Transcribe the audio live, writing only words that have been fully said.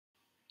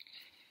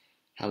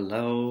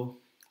Hello,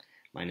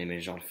 my name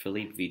is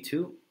Jean-Philippe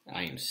V2.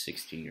 I am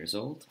 16 years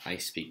old. I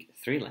speak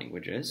 3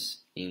 languages,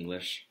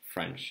 English,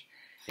 French,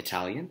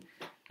 Italian.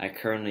 I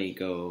currently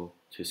go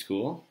to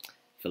school,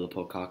 Philip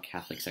Pocock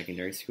Catholic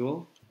Secondary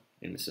School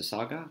in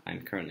Mississauga.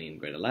 I'm currently in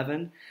grade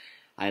 11.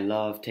 I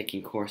love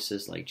taking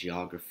courses like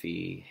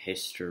geography,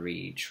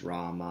 history,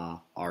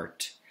 drama,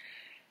 art.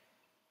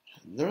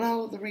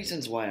 The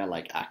reasons why I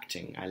like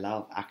acting. I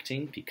love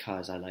acting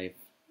because I like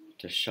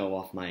to show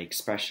off my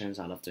expressions.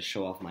 I love to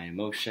show off my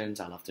emotions.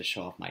 I love to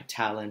show off my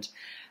talent.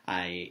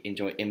 I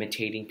enjoy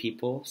imitating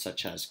people,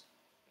 such as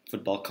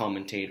football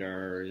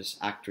commentators,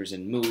 actors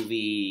in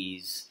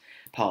movies,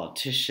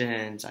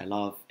 politicians. I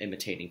love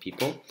imitating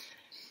people.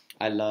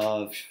 I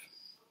love,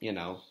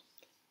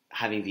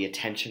 having the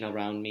attention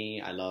around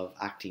me. I love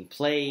acting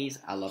plays.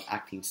 I love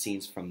acting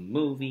scenes from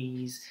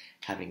movies,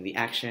 having the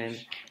action.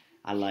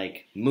 I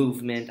like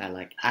movement. I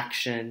like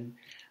action.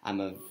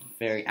 I'm a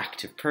very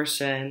active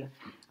person.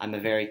 I'm a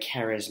very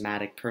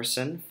charismatic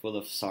person, full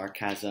of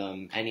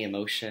sarcasm, any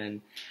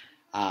emotion.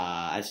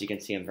 As you can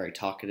see, I'm very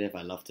talkative.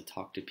 I love to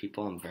talk to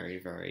people. I'm very,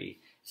 very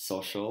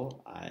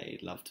social. I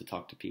love to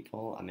talk to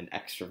people. I'm an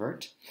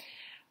extrovert.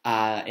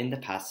 In the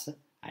past,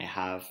 I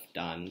have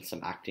done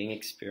some acting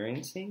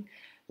experiencing.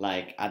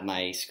 Like at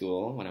my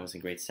school, when I was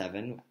in grade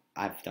 7,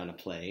 I've done a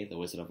play, The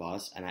Wizard of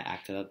Oz, and I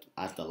acted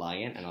as the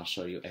lion, and I'll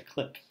show you a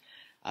clip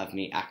of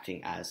me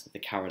acting as the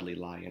cowardly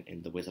lion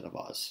in The Wizard of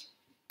Oz.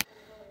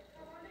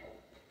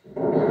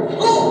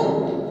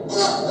 What's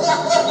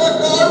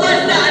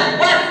that?